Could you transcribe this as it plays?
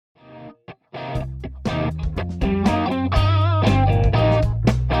The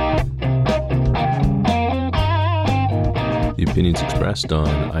opinions expressed on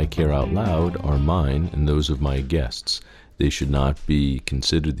I Care Out Loud are mine and those of my guests. They should not be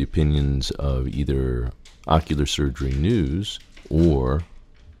considered the opinions of either Ocular Surgery News or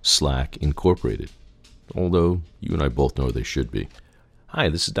Slack Incorporated, although you and I both know they should be. Hi,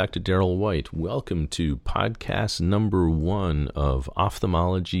 this is Dr. Daryl White. Welcome to podcast number 1 of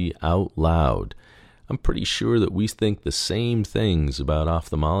Ophthalmology Out Loud. I'm pretty sure that we think the same things about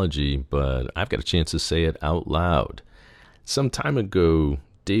ophthalmology, but I've got a chance to say it out loud. Some time ago,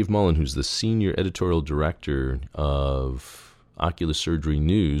 Dave Mullen, who's the senior editorial director of Ocular Surgery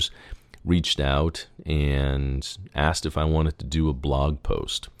News, reached out and asked if I wanted to do a blog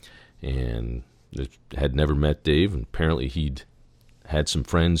post. And I had never met Dave, and apparently he'd had some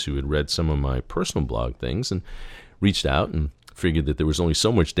friends who had read some of my personal blog things and reached out and figured that there was only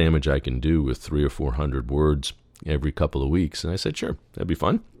so much damage I can do with 300 or 400 words every couple of weeks. And I said, sure, that'd be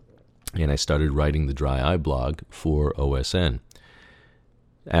fun. And I started writing the dry eye blog for OSN.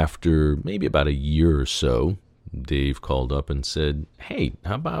 After maybe about a year or so, Dave called up and said, hey,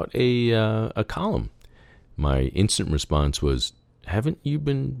 how about a column? My instant response was, haven't you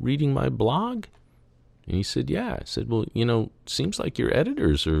been reading my blog? And he said, yeah. I said, well, seems like your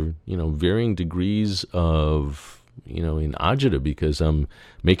editors are, varying degrees of, in agita because I'm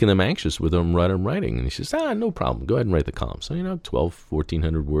making them anxious with what I'm writing. And he says, no problem. Go ahead and write the column. So,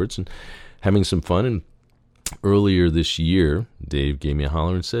 1,400 words and having some fun. And earlier this year, Dave gave me a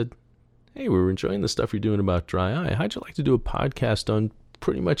holler and said, hey, we're enjoying the stuff you're doing about dry eye. How'd you like to do a podcast on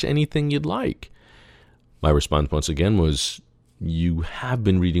pretty much anything you'd like? My response once again was, you have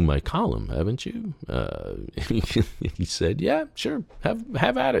been reading my column, haven't you? He said, yeah, sure,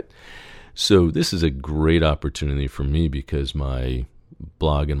 have at it. So this is a great opportunity for me because my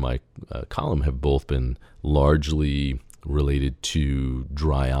blog and my column have both been largely related to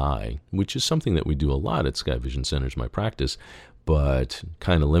dry eye, which is something that we do a lot at Sky Vision Centers, my practice, but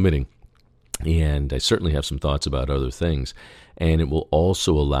kind of limiting. And I certainly have some thoughts about other things. And it will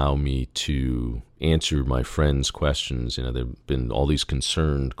also allow me to answer my friends' questions. There have been all these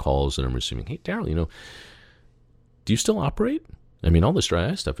concerned calls that I'm receiving. Hey, Daryl, do you still operate? I mean, all this dry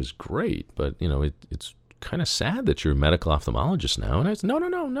eye stuff is great, but, it's kind of sad that you're a medical ophthalmologist now. And I said,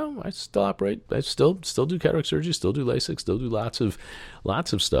 no, I still operate. I still do cataract surgery, still do LASIK, still do lots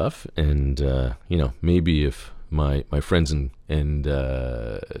of stuff. And, maybe if my friends and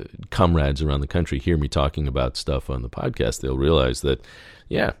comrades around the country hear me talking about stuff on the podcast, they'll realize that,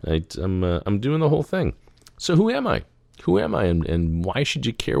 yeah, I'm doing the whole thing. So who am I? And why should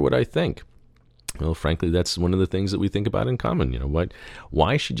you care what I think? Well, frankly, that's one of the things that we think about in common.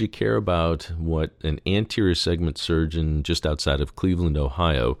 Why should you care about what an anterior segment surgeon just outside of Cleveland,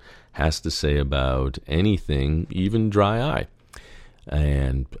 Ohio, has to say about anything, even dry eye?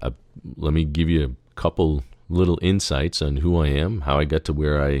 And let me give you a couple little insights on who I am, how I got to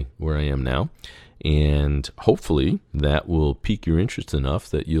where I am now, and hopefully that will pique your interest enough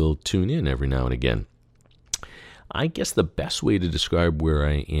that you'll tune in every now and again. I guess the best way to describe where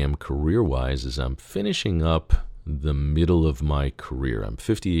I am career-wise is I'm finishing up the middle of my career. I'm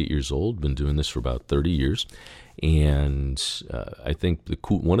 58 years old, been doing this for about 30 years, and I think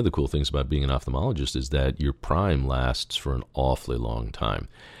one of the cool things about being an ophthalmologist is that your prime lasts for an awfully long time.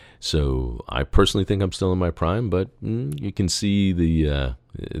 So I personally think I'm still in my prime, but you can see the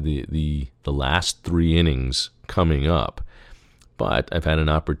last 3 innings coming up. But I've had an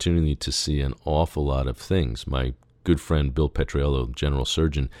opportunity to see an awful lot of things. My good friend Bill Petriello, general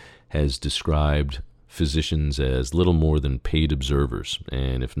surgeon, has described physicians as little more than paid observers.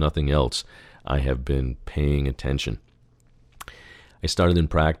 And if nothing else, I have been paying attention. I started in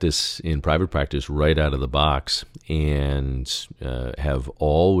private practice right out of the box, and have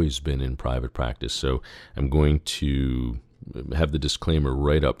always been in private practice. So I'm going to have the disclaimer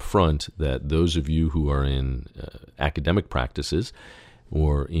right up front that those of you who are in academic practices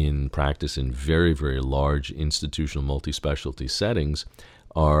or in practice in very, very large institutional multi-specialty settings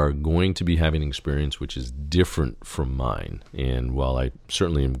are going to be having an experience which is different from mine. And while I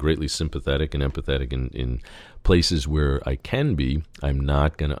certainly am greatly sympathetic and empathetic in places where I can be, I'm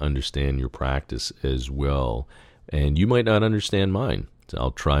not going to understand your practice as well. And you might not understand mine. So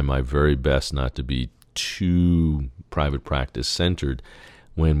I'll try my very best not to be too private practice centered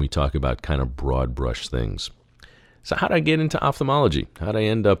when we talk about kind of broad brush things. So how'd I get into ophthalmology? How'd I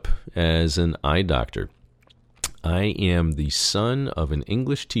end up as an eye doctor? I am the son of an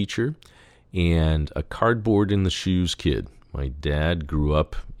English teacher and a cardboard in the shoes kid. My dad grew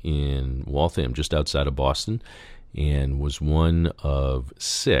up in Waltham, just outside of Boston, and was one of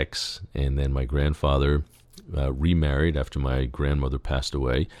 6. And then my grandfather remarried after my grandmother passed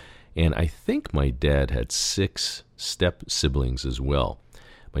away, and I think my dad had 6 step siblings as well.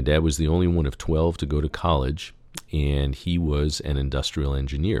 My dad was the only one of 12 to go to college, and he was an industrial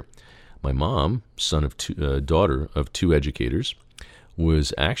engineer. My mom, daughter of 2 educators,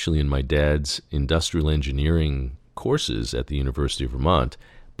 was actually in my dad's industrial engineering courses at the University of Vermont,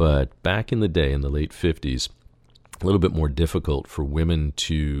 but back in the day, in the late 50s, a little bit more difficult for women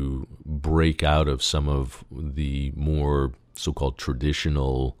to break out of some of the more so-called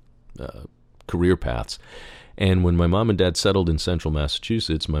traditional career paths. And when my mom and dad settled in central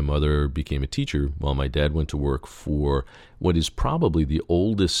Massachusetts, my mother became a teacher while my dad went to work for what is probably the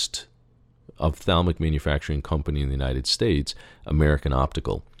oldest ophthalmic manufacturing company in the United States, American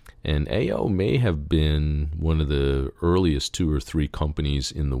Optical. And AO may have been one of the earliest 2 or 3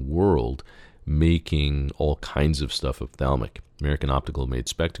 companies in the world making all kinds of stuff ophthalmic. American Optical made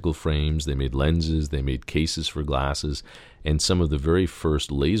spectacle frames, they made lenses, they made cases for glasses, and some of the very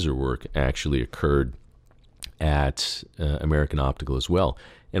first laser work actually occurred at American Optical as well.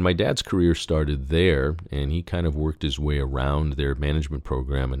 And my dad's career started there, and he kind of worked his way around their management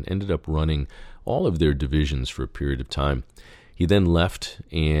program and ended up running all of their divisions for a period of time. He then left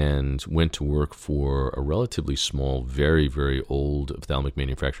and went to work for a relatively small, very, very old ophthalmic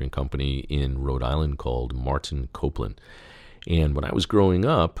manufacturing company in Rhode Island called Martin Copeland. And when I was growing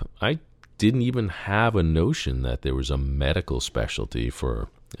up, I didn't even have a notion that there was a medical specialty for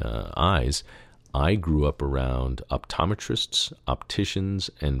eyes. I grew up around optometrists, opticians,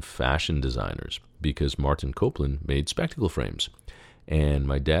 and fashion designers because Martin Copeland made spectacle frames. And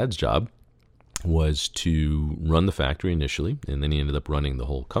my dad's job was to run the factory initially, and then he ended up running the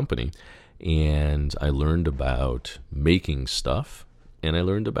whole company. And I learned about making stuff, and I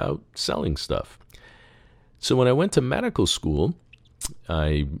learned about selling stuff. So when I went to medical school,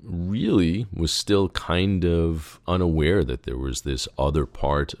 I really was still kind of unaware that there was this other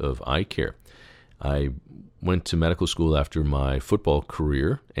part of eye care. I went to medical school after my football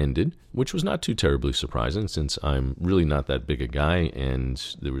career ended, which was not too terribly surprising since I'm really not that big a guy, and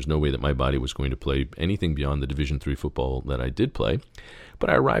there was no way that my body was going to play anything beyond the Division III football that I did play. But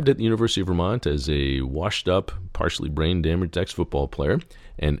I arrived at the University of Vermont as a washed-up, partially brain-damaged ex-football player,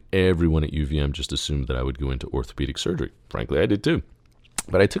 and everyone at UVM just assumed that I would go into orthopedic surgery. Frankly, I did too.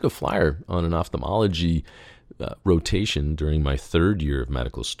 But I took a flyer on an ophthalmology rotation during my 3rd year of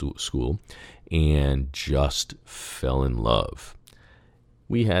medical school and just fell in love.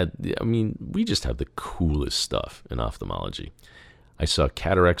 We just have the coolest stuff in ophthalmology. I saw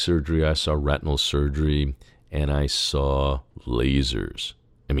cataract surgery, I saw retinal surgery, and I saw lasers.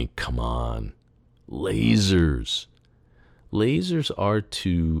 I mean, come on. Lasers. Lasers are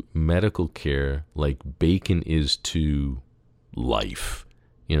to medical care like bacon is to life.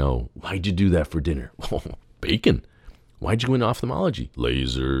 You know, why'd you do that for dinner? Bacon. Why'd you go into ophthalmology?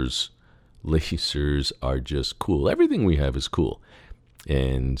 Lasers. Lasers are just cool. Everything we have is cool.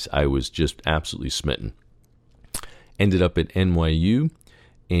 And I was just absolutely smitten. Ended up at NYU,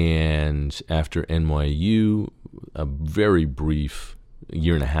 and after NYU, a very brief 1.5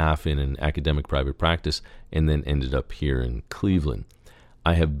 years in an academic private practice, and then ended up here in Cleveland.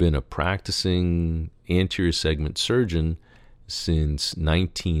 I have been a practicing anterior segment surgeon since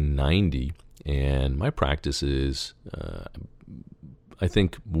 1990, and my practice is, I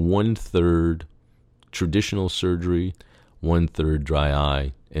think, 1/3 traditional surgery, 1/3 dry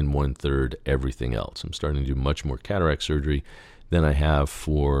eye, and 1/3 everything else. I'm starting to do much more cataract surgery than I have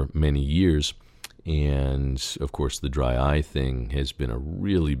for many years. And, of course, the dry eye thing has been a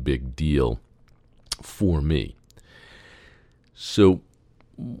really big deal for me. So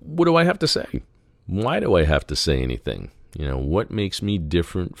what do I have to say? Why do I have to say anything? You know, what makes me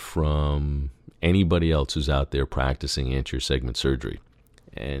different from anybody else who's out there practicing anterior segment surgery?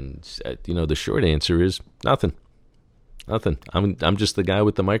 And, the short answer is nothing. Nothing. I'm just the guy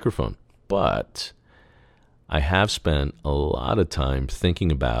with the microphone. But I have spent a lot of time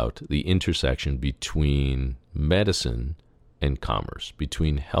thinking about the intersection between medicine and commerce,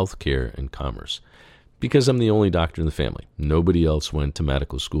 between healthcare and commerce, because I'm the only doctor in the family. Nobody else went to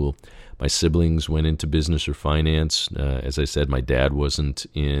medical school. My siblings went into business or finance. As I said, my dad wasn't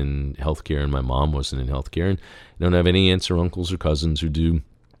in healthcare and my mom wasn't in healthcare. And I don't have any aunts or uncles or cousins who do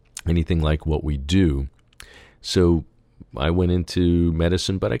anything like what we do. So I went into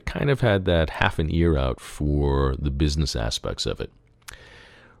medicine, but I kind of had that half an ear out for the business aspects of it.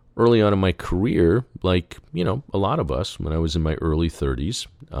 Early on in my career, like, a lot of us, when I was in my early 30s,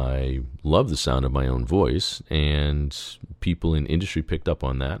 I loved the sound of my own voice, and people in industry picked up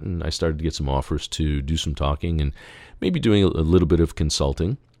on that, and I started to get some offers to do some talking and maybe doing a little bit of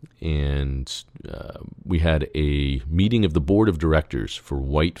consulting. and we had a meeting of the board of directors for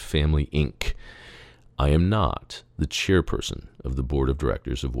White Family Inc. I am not the chairperson of the board of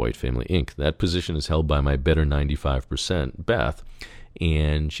directors of White Family Inc. That position is held by my better 95%, Beth.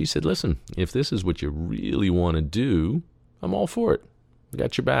 And she said, listen, if this is what you really want to do, I'm all for it. I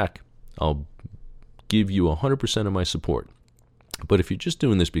got your back. I'll give you 100% of my support. But if you're just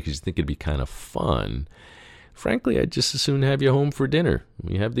doing this because you think it'd be kind of fun, frankly, I'd just as soon have you home for dinner.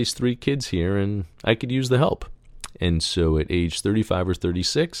 We have these 3 kids here, and I could use the help. And so at age 35 or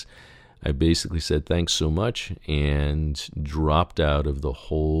 36, I basically said thanks so much and dropped out of the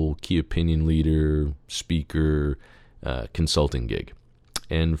whole key opinion leader, speaker, consulting gig.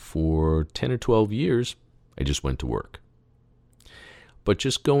 And for 10 or 12 years, I just went to work. But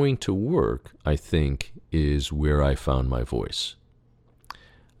just going to work, I think, is where I found my voice.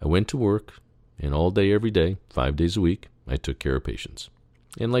 I went to work, and all day, every day, 5 days a week, I took care of patients.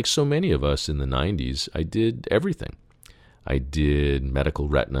 And like so many of us in the 90s, I did everything. I did medical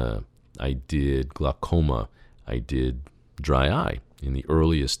retina. I did glaucoma. I did dry eye in the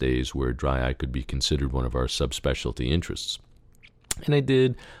earliest days where dry eye could be considered one of our subspecialty interests. And I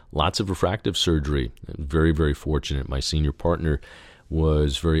did lots of refractive surgery. Very, very fortunate. My senior partner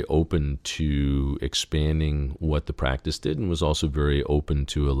was very open to expanding what the practice did and was also very open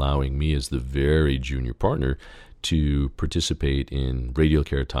to allowing me as the very junior partner to participate in radial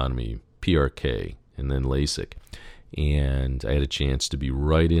keratotomy, PRK, and then LASIK. And I had a chance to be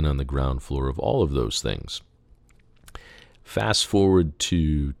right in on the ground floor of all of those things. Fast forward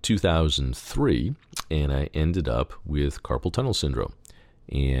to 2003, and I ended up with carpal tunnel syndrome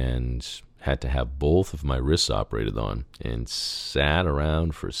and had to have both of my wrists operated on and sat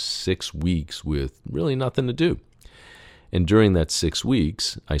around for 6 weeks with really nothing to do. And during that 6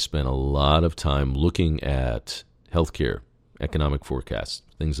 weeks, I spent a lot of time looking at healthcare, economic forecasts,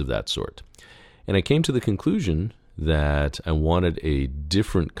 things of that sort. And I came to the conclusion that I wanted a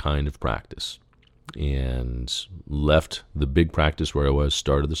different kind of practice and left the big practice where I was,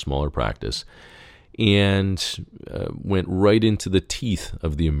 started the smaller practice, and went right into the teeth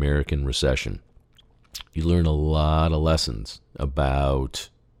of the American recession. You learn a lot of lessons about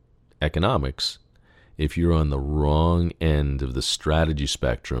economics if you're on the wrong end of the strategy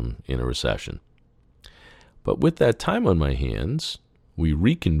spectrum in a recession. But with that time on my hands, we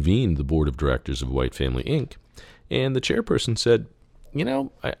reconvened the board of directors of White Family Inc., and the chairperson said, you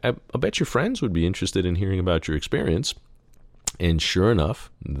know, I bet your friends would be interested in hearing about your experience. And sure enough,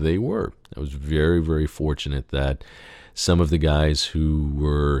 they were. I was very, very fortunate that some of the guys who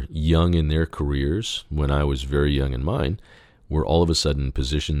were young in their careers when I was very young in mine were all of a sudden in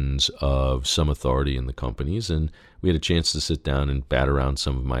positions of some authority in the companies. And we had a chance to sit down and bat around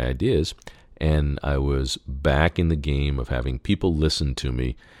some of my ideas. And I was back in the game of having people listen to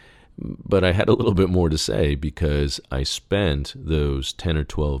me. But I had a little bit more to say because I spent those 10 or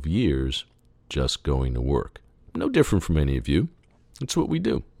 12 years just going to work. No different from any of you. It's what we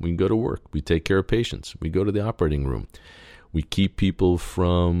do. We go to work. We take care of patients. We go to the operating room. We keep people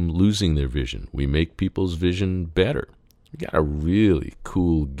from losing their vision. We make people's vision better. We got a really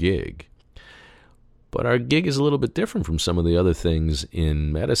cool gig. But our gig is a little bit different from some of the other things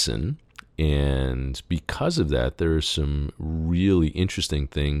in medicine. And because of that, there are some really interesting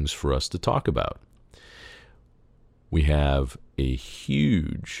things for us to talk about. We have a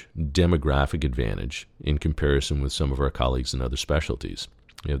huge demographic advantage in comparison with some of our colleagues in other specialties.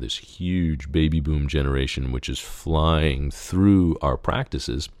 We have this huge baby boom generation which is flying through our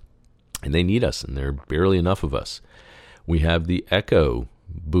practices, and they need us, and there are barely enough of us. We have the echo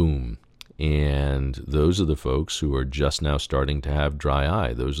boom, and those are the folks who are just now starting to have dry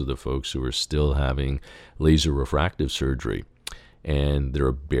eye. Those are the folks who are still having laser refractive surgery, and there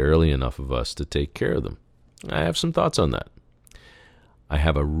are barely enough of us to take care of them. I have some thoughts on that. I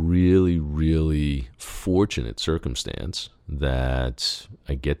have a really, really fortunate circumstance that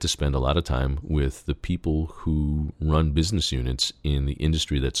I get to spend a lot of time with the people who run business units in the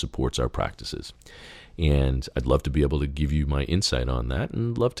industry that supports our practices. And I'd love to be able to give you my insight on that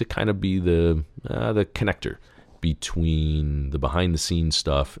and love to kind of be the connector between the behind-the-scenes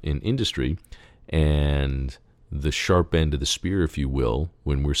stuff in industry and the sharp end of the spear, if you will,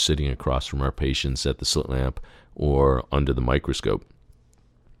 when we're sitting across from our patients at the slit lamp or under the microscope.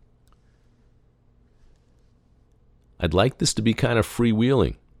 I'd like this to be kind of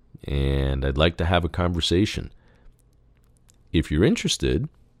freewheeling, and I'd like to have a conversation. If you're interested,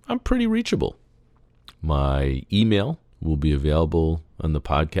 I'm pretty reachable. My email will be available on the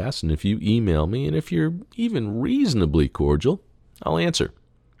podcast, and if you email me, and if you're even reasonably cordial, I'll answer.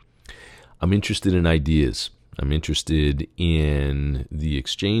 I'm interested in ideas. I'm interested in the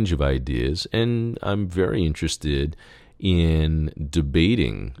exchange of ideas, and I'm very interested in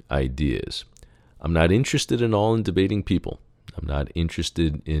debating ideas. I'm not interested at all in debating people. I'm not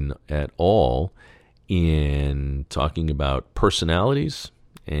interested at all in talking about personalities,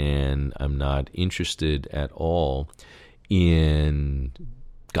 and I'm not interested at all in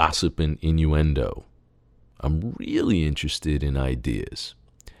gossip and innuendo. I'm really interested in ideas,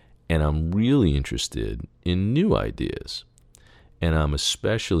 and I'm really interested in new ideas, and I'm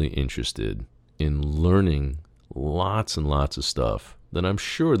especially interested in learning lots and lots of stuff that I'm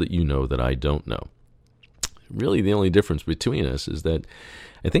sure that you know that I don't know. Really, the only difference between us is that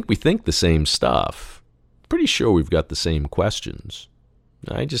I think we think the same stuff. Pretty sure we've got the same questions.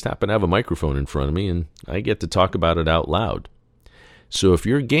 I just happen to have a microphone in front of me, and I get to talk about it out loud. So if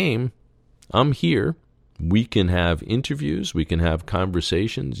you're game, I'm here. We can have interviews. We can have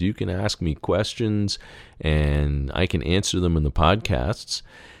conversations. You can ask me questions, and I can answer them in the podcasts.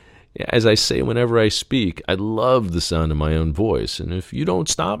 As I say whenever I speak, I love the sound of my own voice. And if you don't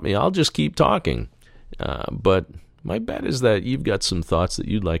stop me, I'll just keep talking. But my bet is that you've got some thoughts that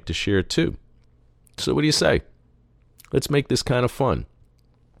you'd like to share too. So what do you say? Let's make this kind of fun.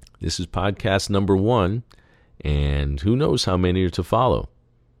 This is podcast number 1, and who knows how many are to follow.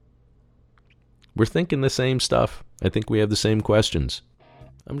 We're thinking the same stuff. I think we have the same questions.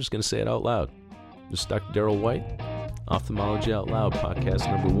 I'm just going to say it out loud. This is Dr. Daryl White, Ophthalmology Out Loud, podcast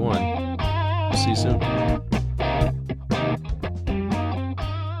number 1. See you soon.